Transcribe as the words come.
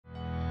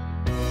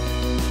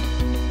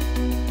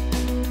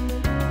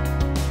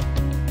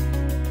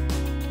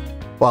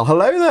Well,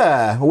 hello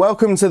there.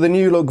 Welcome to the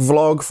new look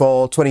vlog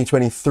for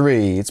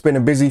 2023. It's been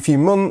a busy few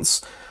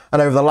months, and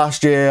over the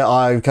last year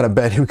I've kind of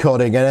barely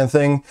recorded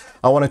anything.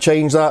 I want to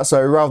change that, so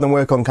rather than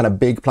work on kind of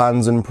big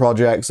plans and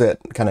projects that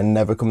kind of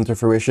never come to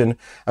fruition,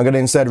 I'm going to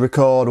instead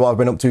record what I've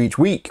been up to each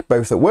week,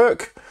 both at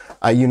work,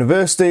 at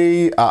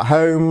university, at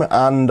home,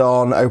 and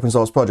on open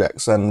source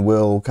projects, and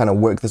we'll kind of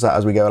work this out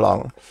as we go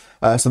along.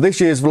 So this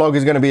year's vlog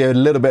is going to be a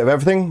little bit of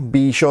everything.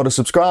 Be sure to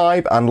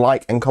subscribe and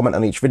like and comment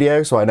on each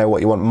video so I know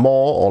what you want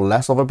more or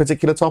less of a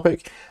particular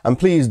topic. And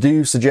please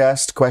do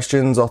suggest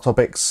questions or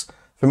topics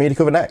for me to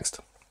cover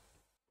next.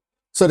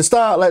 So to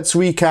start, let's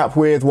recap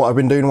with what I've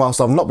been doing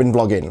whilst I've not been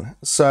vlogging.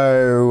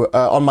 So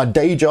on my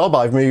day job,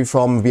 I've moved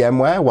from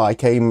VMware, where I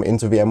came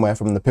into VMware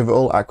from the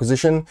PDhil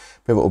acquisition,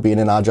 PDhil being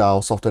an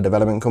agile software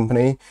development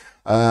company.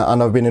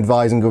 And I've been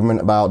advising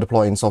government about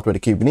deploying software to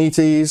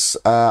Kubernetes,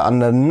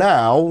 and I'm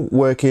now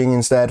working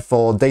instead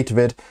for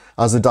Datavid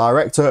as the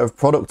Director of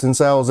Product and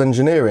Sales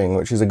Engineering,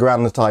 which is a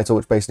grand title,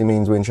 which basically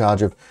means we're in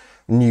charge of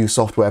new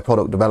software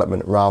product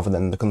development rather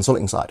than the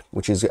consulting side,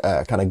 which is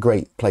a kind of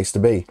great place to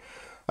be.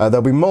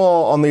 There'll be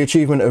more on the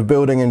achievement of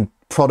building a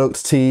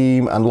product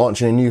team and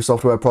launching a new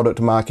software product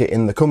to market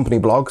in the company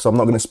blog, so I'm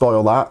not going to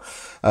spoil that,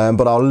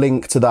 but I'll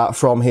link to that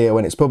from here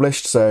when it's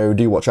published, so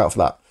do watch out for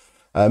that.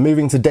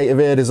 Moving to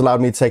Datavid has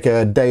allowed me to take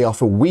a day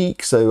off a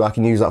week, so I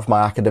can use that for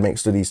my academic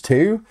studies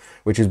too,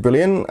 which is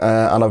brilliant.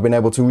 And I've been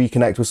able to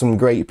reconnect with some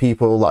great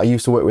people that I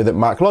used to work with at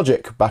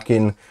MacLogic back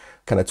in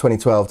kind of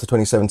 2012 to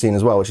 2017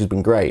 as well, which has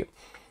been great.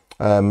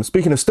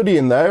 Speaking of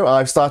studying though,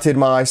 I've started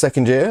my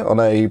second year on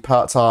a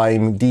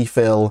part-time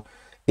DPhil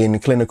in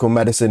clinical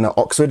medicine at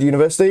Oxford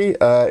University.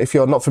 If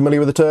you're not familiar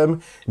with the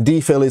term,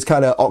 DPhil is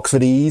kind of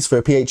Oxfordese for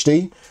a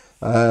PhD.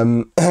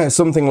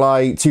 Something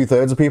like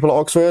 2/3 of people at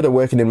Oxford are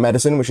working in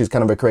medicine, which is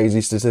kind of a crazy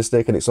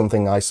statistic, and it's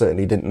something I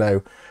certainly didn't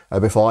know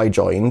before I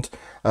joined.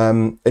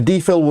 A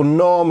DPhil will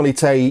normally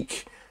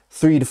take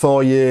 3 to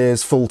 4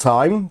 years full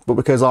time, but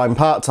because I'm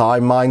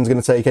part-time, mine's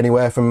going to take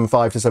anywhere from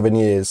 5 to 7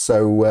 years.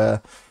 So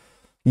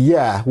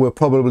yeah, we're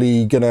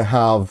probably going to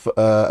have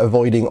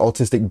avoiding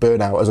autistic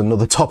burnout as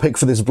another topic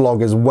for this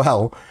vlog as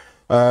well.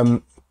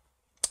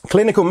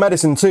 Clinical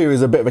medicine too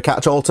is a bit of a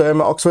catch-all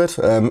term at Oxford.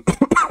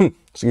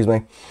 Excuse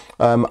me.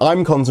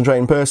 I'm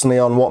concentrating personally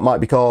on what might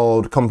be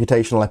called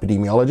computational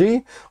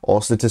epidemiology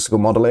or statistical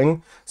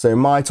modelling. So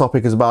my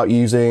topic is about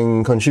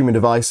using consumer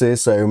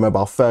devices, so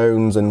mobile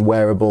phones and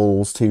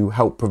wearables, to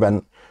help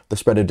prevent the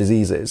spread of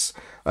diseases.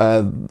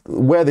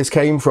 Where this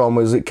came from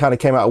was it kind of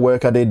came out of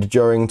work I did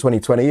during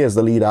 2020 as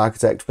the lead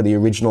architect for the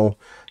original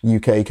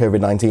UK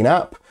COVID-19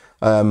 app.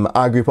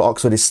 Our group at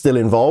Oxford is still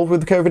involved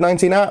with the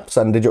COVID-19 apps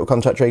and digital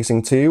contact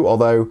tracing too,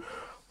 although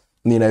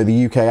you know,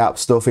 the UK app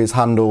stuff is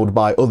handled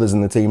by others in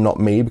the team, not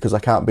me, because I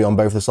can't be on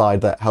both the side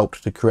that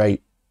helped to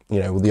create, you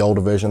know, the older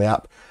version of the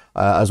app,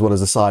 as well as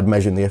the side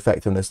measuring the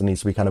effectiveness. There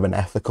needs to be kind of an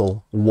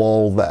ethical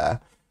wall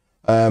there.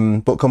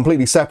 But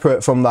completely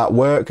separate from that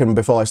work, and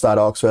before I started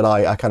Oxford,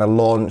 I kind of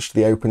launched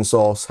the open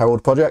source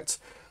Herald Project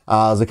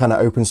as a kind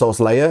of open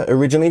source layer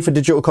originally for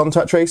digital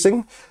contact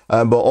tracing,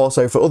 but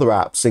also for other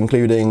apps,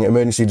 including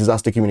emergency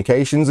disaster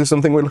communications is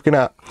something we're looking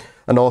at,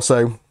 and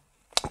also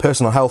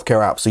personal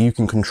healthcare apps, so you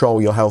can control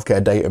your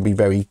healthcare data and be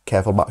very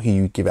careful about who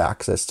you give it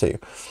access to.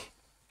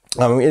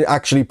 We're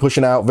actually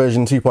pushing out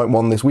version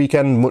 2.1 this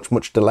weekend,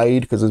 much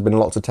delayed because there's been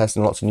lots of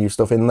testing, lots of new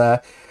stuff in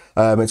there.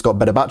 It's got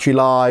better battery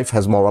life,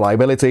 has more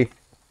reliability,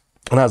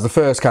 and has the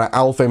first kind of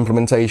alpha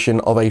implementation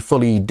of a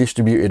fully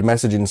distributed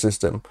messaging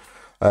system,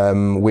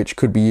 which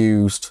could be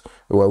used,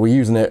 well, we're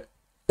using it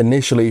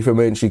initially for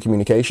emergency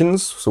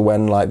communications, so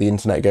when like the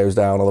internet goes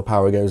down or the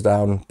power goes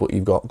down, but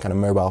you've got kind of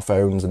mobile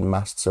phones and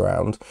masts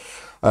around.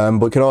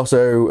 But it can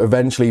also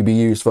eventually be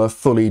used for a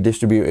fully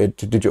distributed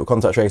digital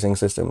contact tracing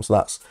system, so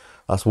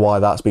that's why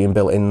that's being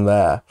built in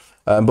there.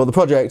 But the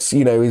project,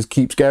 you know,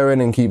 keeps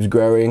going and keeps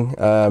growing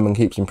and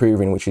keeps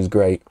improving, which is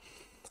great.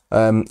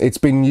 It's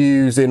been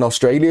used in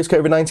Australia's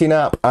COVID-19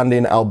 app and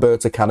in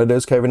Alberta,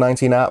 Canada's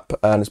COVID-19 app,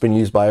 and it's been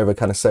used by over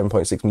kind of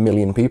 7.6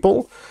 million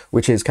people,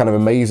 which is kind of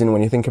amazing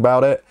when you think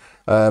about it.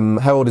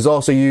 Herald is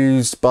also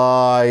used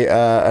by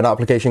an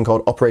application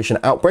called Operation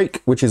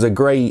Outbreak, which is a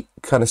great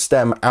kind of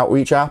STEM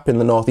outreach app in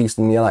the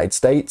northeastern United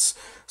States.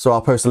 So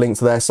I'll post a link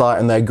to their site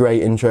and their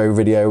great intro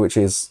video, which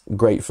is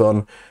great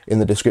fun, in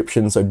the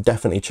description, so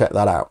definitely check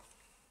that out.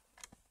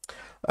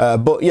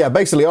 But yeah,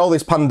 basically all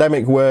this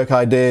pandemic work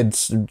I did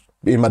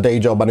in my day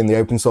job and in the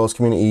open source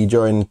community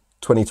during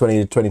 2020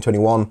 to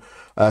 2021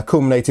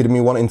 culminated in me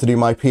wanting to do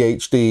my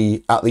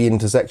PhD at the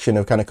intersection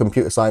of kind of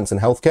computer science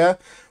and healthcare.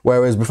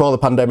 Whereas before the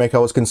pandemic, I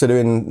was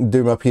considering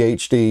doing my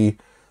PhD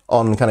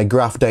on kind of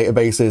graph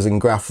databases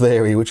and graph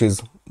theory, which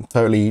is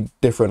totally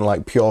different,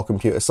 like pure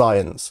computer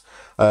science.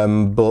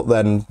 But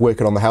then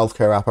working on the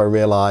healthcare app, I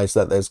realized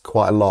that there's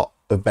quite a lot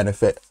of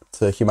benefit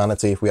to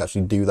humanity if we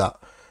actually do that.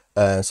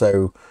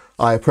 So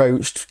I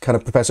approached kind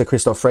of Professor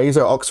Christoph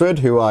Fraser at Oxford,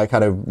 who I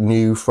kind of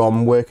knew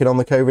from working on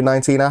the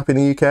COVID-19 app in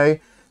the UK,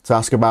 to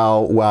ask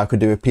about where I could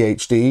do a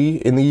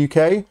PhD in the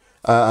UK.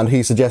 and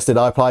he suggested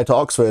I apply to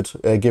Oxford,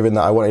 given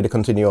that I wanted to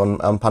continue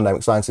on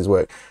pandemic sciences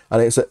work.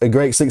 And it's a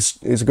great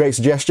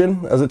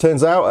suggestion, as it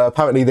turns out.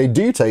 Apparently they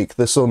do take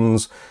the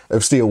sons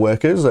of steel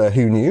workers.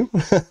 Who knew?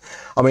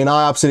 I mean,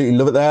 I absolutely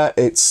love it there.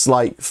 It's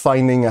like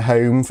finding a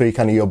home for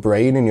kind of your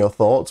brain and your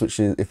thoughts, which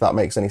is, if that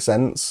makes any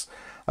sense.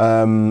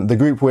 The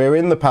group we're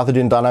in, the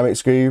Pathogen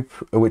Dynamics group,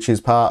 which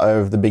is part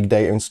of the Big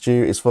Data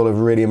Institute, is full of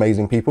really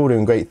amazing people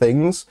doing great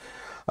things.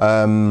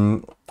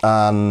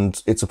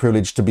 And it's a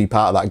privilege to be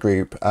part of that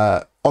group.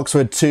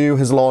 Oxford too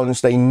has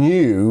launched a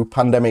new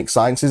Pandemic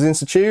Sciences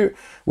Institute,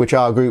 which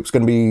our group's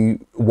going to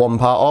be one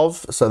part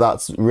of. So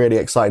that's really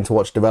exciting to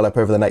watch develop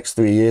over the next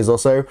 3 years or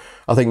so.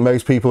 I think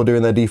most people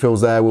doing their DPhils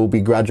there will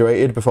be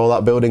graduated before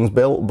that building's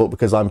built, but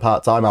because I'm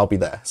part-time, I'll be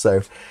there.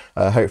 So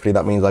hopefully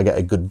that means I get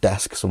a good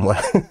desk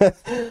somewhere.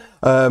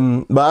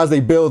 But as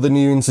they build the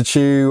new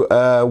institute,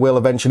 we'll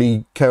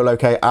eventually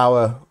co-locate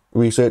our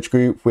research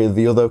group with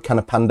the other kind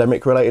of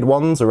pandemic related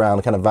ones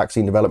around kind of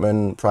vaccine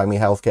development, primary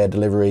healthcare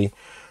delivery,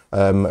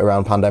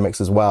 around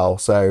pandemics as well.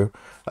 So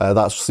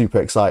that's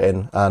super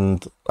exciting,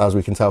 and as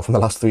we can tell from the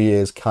last 3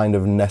 years, kind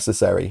of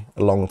necessary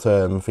long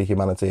term for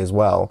humanity as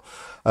well.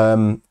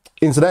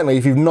 Incidentally,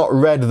 if you've not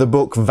read the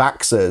book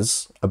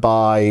Vaxxers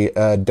by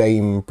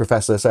Dame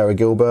Professor Sarah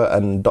Gilbert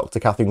and Dr.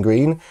 Catherine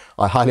Green,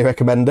 I highly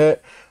recommend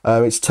it.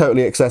 It's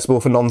totally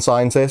accessible for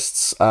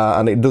non-scientists,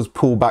 and it does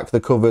pull back the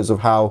covers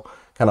of how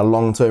kind of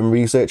long-term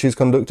research is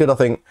conducted. I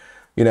think,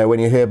 you know, when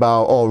you hear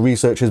about, oh,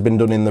 research has been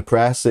done in the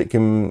press, it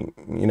can,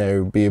 you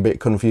know, be a bit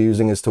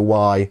confusing as to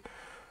why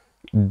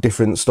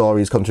different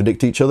stories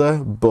contradict each other.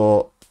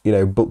 But, you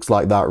know, books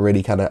like that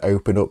really kind of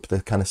open up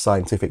the kind of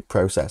scientific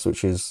process,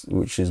 which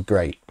is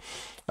great.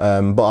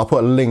 But I'll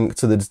put a link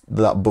to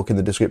that book in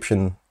the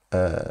description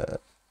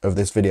of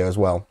this video as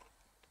well.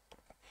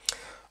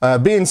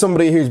 Being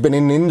somebody who's been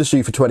in the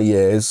industry for 20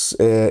 years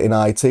in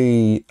IT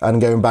and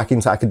going back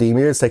into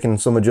academia, it's taken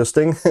some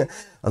adjusting,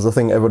 as I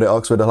think everybody at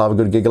Oxford will have a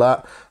good giggle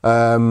at.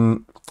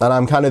 And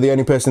I'm kind of the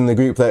only person in the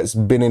group that's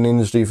been in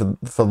industry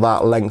for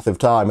that length of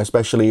time,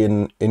 especially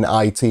in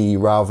IT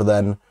rather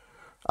than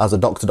as a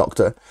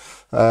doctor.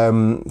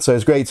 So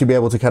it's great to be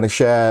able to kind of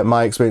share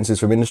my experiences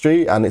from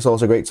industry, and it's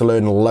also great to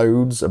learn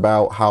loads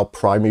about how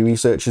primary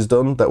research is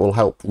done that will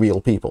help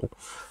real people.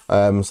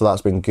 So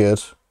that's been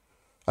good.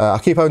 I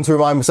keep having to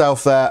remind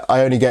myself that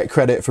I only get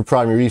credit for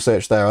primary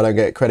research there. I don't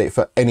get credit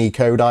for any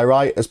code I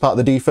write as part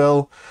of the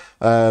DPhil.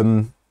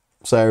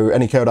 So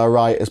any code I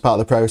write as part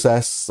of the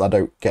process, I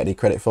don't get any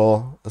credit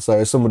for. So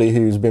as somebody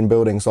who's been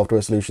building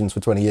software solutions for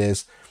 20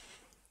 years,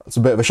 it's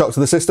a bit of a shock to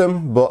the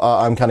system, but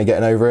I'm kind of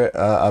getting over it.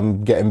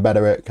 I'm getting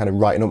better at kind of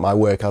writing up my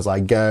work as I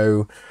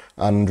go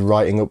and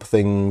writing up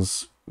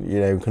things, you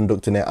know,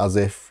 conducting it as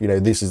if, you know,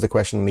 this is the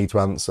question I need to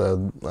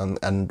answer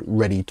and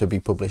ready to be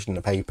published in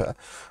a paper,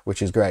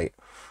 which is great.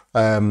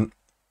 But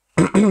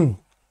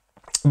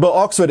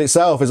Oxford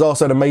itself is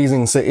also an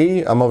amazing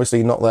city. I'm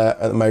obviously not there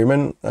at the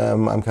moment.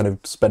 I'm kind of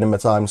splitting my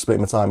time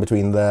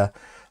between there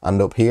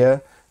and up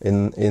here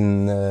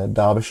in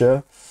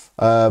Derbyshire.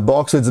 But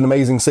Oxford's an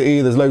amazing city.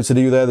 There's loads to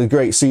do there. There's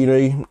great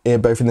scenery,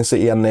 both in the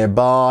city and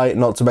nearby,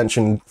 not to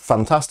mention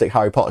fantastic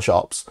Harry Potter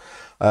shops,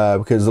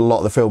 because a lot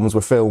of the films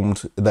were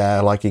filmed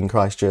there, like in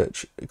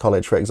Christchurch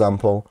College, for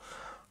example.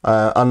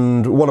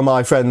 And one of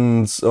my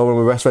friends, or one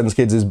of my best friend's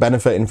kids, is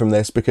benefiting from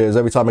this, because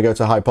every time I go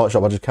to a Harry Potter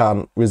shop, I just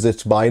can't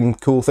resist buying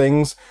cool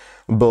things.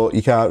 But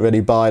you can't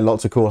really buy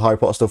lots of cool Harry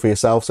Potter stuff for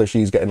yourself, so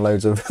she's getting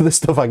loads of the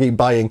stuff I keep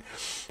buying.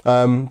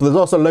 But there's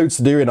also loads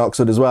to do in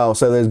Oxford as well.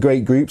 So there's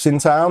great groups in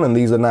town, and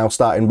these are now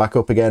starting back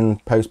up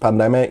again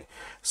post-pandemic.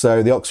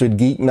 So the Oxford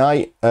Geek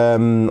Night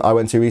I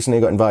went to recently,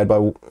 got invited by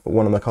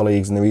one of my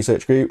colleagues in the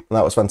research group, and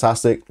that was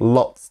fantastic.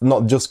 Lots,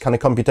 not just kind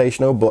of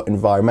computational, but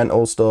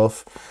environmental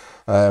stuff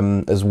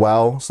as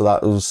well. So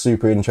that was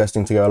super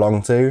interesting to go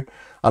along to.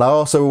 And I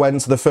also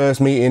went to the first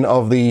meeting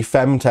of the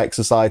FemTech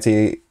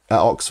Society at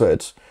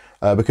Oxford,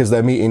 because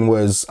their meeting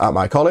was at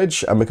my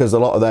college, and because a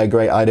lot of their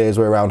great ideas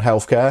were around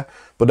healthcare.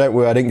 But don't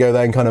worry, I didn't go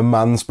there and kind of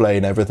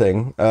mansplain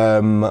everything.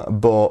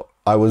 But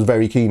I was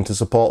very keen to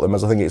support them,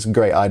 as I think it's a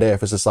great idea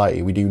for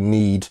society. We do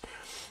need,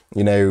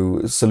 you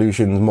know,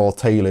 solutions more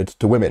tailored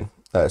to women.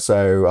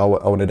 So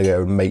I wanted to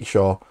go and make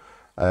sure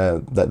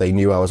that they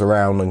knew I was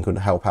around and could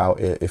help out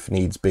if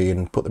needs be,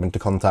 and put them into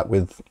contact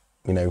with,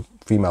 you know,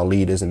 female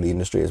leaders in the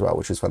industry as well,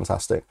 which is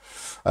fantastic.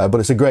 But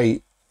it's a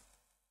great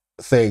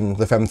thing,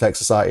 the FemTech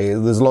Society.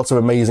 There's lots of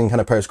amazing kind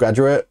of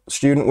postgraduate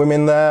student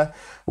women there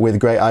with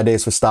great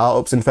ideas for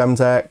startups in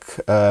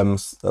FemTech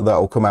that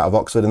will come out of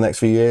Oxford in the next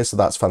few years, so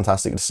that's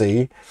fantastic to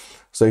see.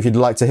 So if you'd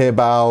like to hear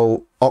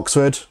about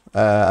Oxford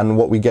and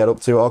what we get up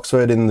to at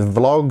Oxford in the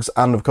vlogs,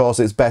 and of course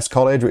its best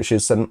college, which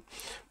is St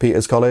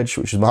Peter's College,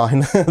 which is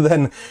mine,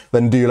 then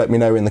do let me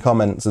know in the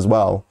comments as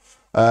well.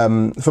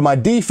 For my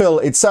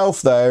DPhil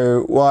itself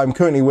though, what I'm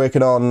currently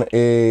working on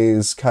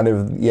is kind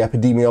of the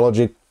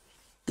epidemiologic,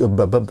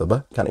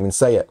 can't even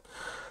say it,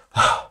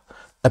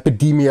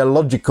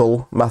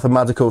 epidemiological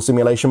mathematical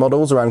simulation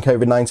models around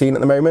COVID-19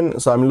 at the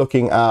moment. So I'm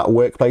looking at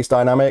workplace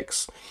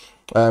dynamics,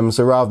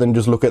 So rather than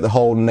just look at the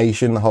whole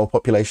nation, the whole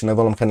population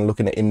level, I'm kind of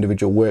looking at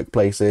individual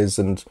workplaces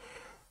and,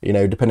 you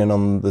know, depending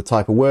on the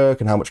type of work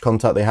and how much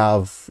contact they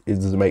have,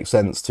 does it make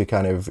sense to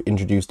kind of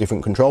introduce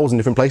different controls in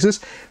different places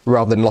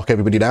rather than lock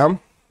everybody down?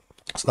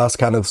 So that's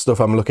kind of stuff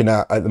I'm looking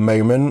at the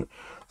moment.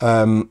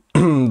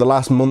 The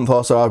last month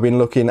or so, I've been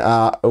looking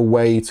at a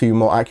way to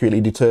more accurately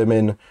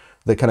determine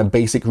the kind of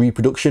basic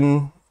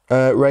reproduction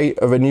rate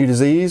of a new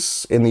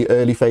disease in the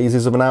early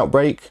phases of an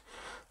outbreak,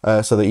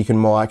 so that you can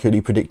more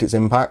accurately predict its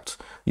impact.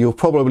 You'll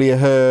probably have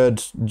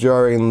heard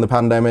during the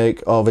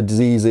pandemic of a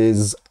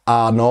disease's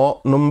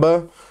R0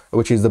 number,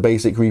 which is the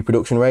basic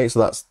reproduction rate. So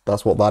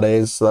that's what that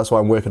is. So that's what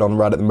I'm working on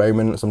right at the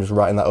moment. So I'm just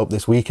writing that up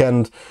this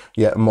weekend.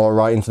 Yeah, more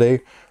writing to do.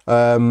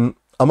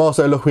 I'm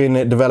also looking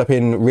at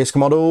developing risk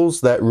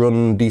models that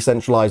run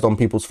decentralized on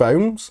people's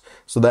phones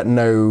so that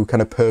no kind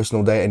of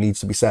personal data needs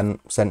to be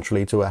sent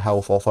centrally to a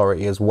health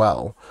authority as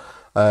well.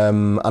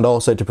 And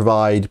also to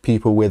provide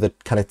people with a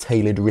kind of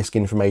tailored risk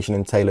information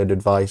and tailored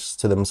advice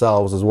to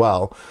themselves as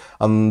well.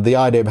 And the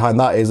idea behind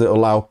that is it'll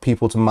allow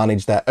people to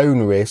manage their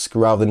own risk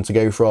rather than to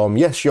go from,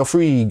 yes, you're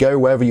free, go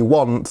wherever you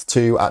want,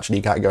 to actually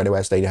you can't go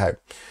anywhere, stay at home.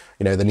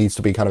 You know, there needs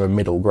to be kind of a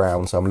middle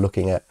ground. So I'm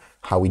looking at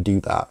how we do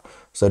that.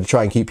 So to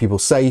try and keep people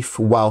safe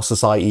while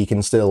society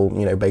can still,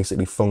 you know,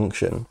 basically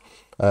function.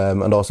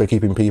 And also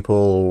keeping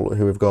people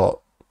who have got,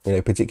 you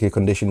know, particular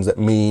conditions that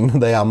mean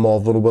they are more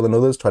vulnerable than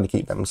others, trying to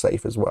keep them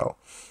safe as well.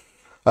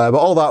 But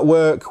all that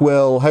work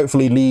will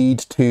hopefully lead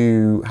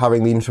to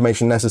having the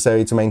information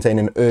necessary to maintain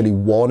an early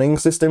warning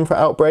system for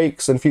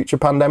outbreaks and future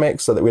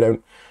pandemics so that we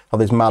don't have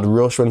this mad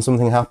rush when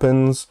something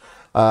happens,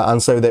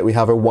 and so that we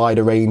have a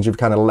wider range of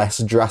kind of less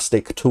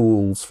drastic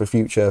tools for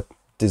future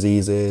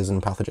diseases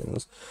and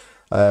pathogens.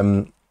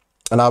 And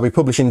I'll be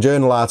publishing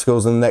journal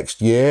articles in the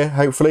next year,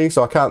 hopefully,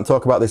 so I can't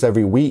talk about this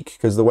every week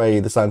because the way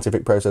the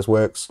scientific process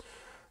works,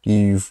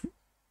 you've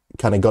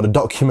kind of got to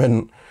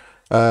document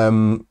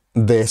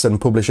this and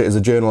publish it as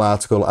a journal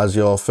article as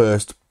your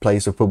first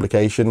place of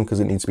publication because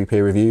it needs to be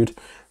peer reviewed.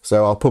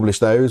 So I'll publish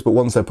those, but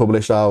once they're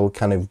published, I'll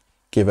kind of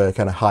give a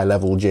kind of high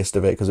level gist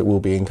of it because it will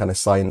be in kind of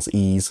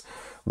science-ese,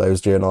 those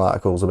journal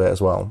articles a bit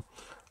as well.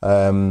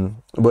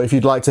 But if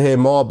you'd like to hear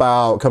more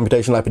about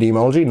computational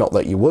epidemiology, not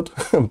that you would,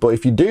 but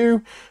if you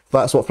do, if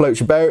that's what floats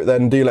your boat,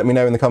 then do let me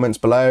know in the comments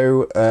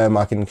below.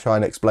 I can try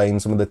and explain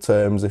some of the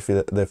terms if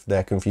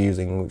they're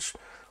confusing, which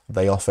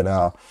they often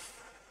are.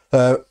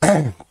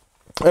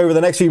 Over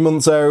the next few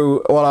months,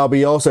 though, what I'll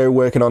be also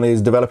working on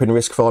is developing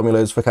risk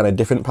formulas for kind of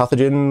different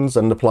pathogens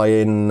and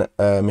applying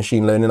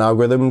machine learning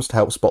algorithms to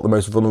help spot the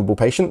most vulnerable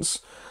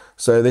patients.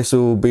 So this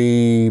will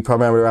be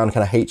primarily around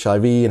kind of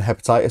HIV and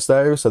hepatitis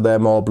though, so they're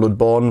more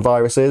bloodborne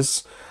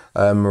viruses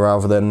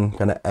rather than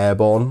kind of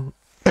airborne.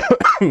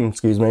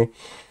 Excuse me.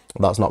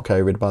 That's not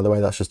COVID, by the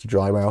way, that's just a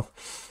dry mouth.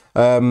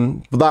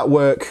 But that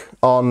work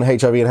on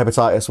HIV and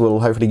hepatitis will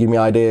hopefully give me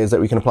ideas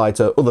that we can apply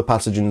to other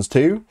pathogens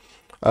too.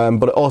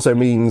 But it also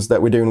means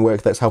that we're doing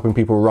work that's helping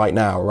people right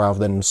now rather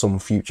than some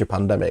future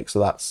pandemic. So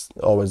that's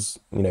always,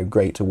 you know,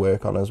 great to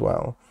work on as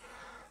well.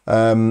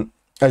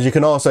 As you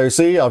can also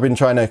see, I've been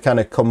trying to kind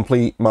of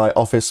complete my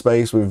office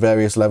space with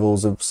various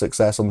levels of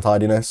success on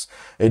tidiness.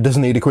 It does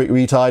need a quick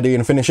retidy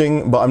and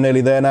finishing, but I'm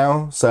nearly there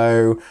now.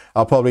 So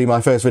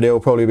my first video will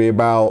probably be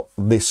about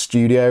this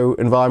studio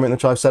environment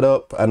which I've set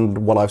up and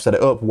what I've set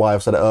it up, why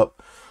I've set it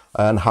up,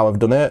 and how I've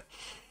done it.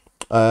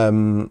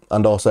 And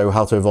also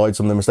how to avoid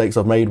some of the mistakes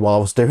I've made while I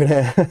was doing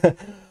it.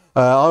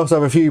 I also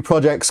have a few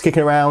projects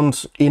kicking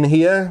around in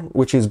here,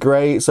 which is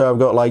great. So I've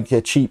got like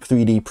cheap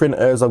 3D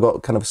printers, I've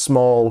got kind of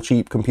small,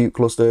 cheap compute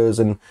clusters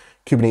and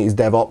Kubernetes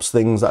DevOps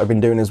things that I've been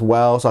doing as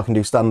well, so I can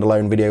do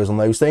standalone videos on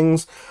those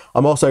things.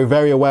 I'm also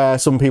very aware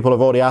some people have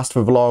already asked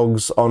for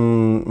vlogs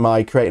on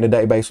my creating a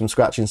database from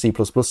scratch in C++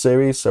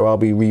 series, so I'll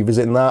be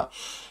revisiting that.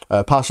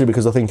 Partially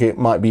because I think it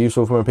might be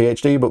useful for my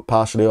PhD, but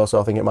partially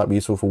also I think it might be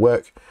useful for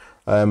work.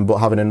 But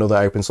having another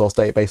open source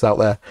database out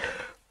there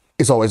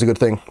is always a good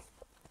thing.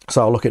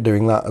 So I'll look at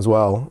doing that as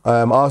well.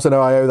 I also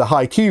know I owe the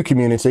HiQ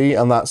community,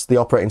 and that's the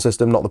operating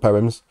system, not the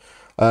poems.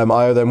 I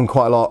owe them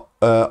quite a lot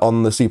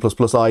on the C++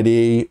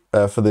 IDE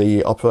for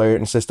the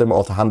operating system,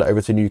 or to hand it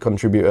over to a new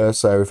contributor.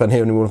 So if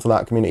anyone from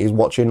that community is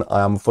watching,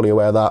 I am fully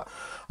aware of that.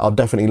 I'll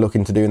definitely look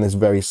into doing this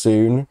very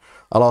soon.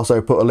 I'll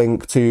also put a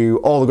link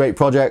to all the great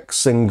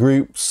projects and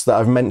groups that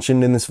I've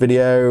mentioned in this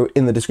video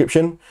in the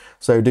description.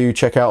 So do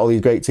check out all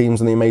these great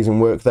teams and the amazing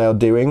work they are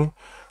doing.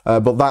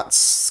 But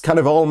that's kind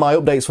of all my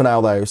updates for now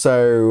though.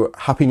 So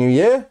happy new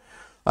year.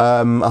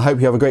 I hope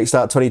you have a great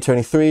start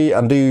 2023,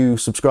 and do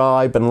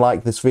subscribe and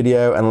like this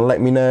video and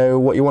let me know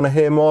what you want to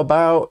hear more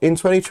about in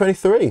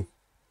 2023.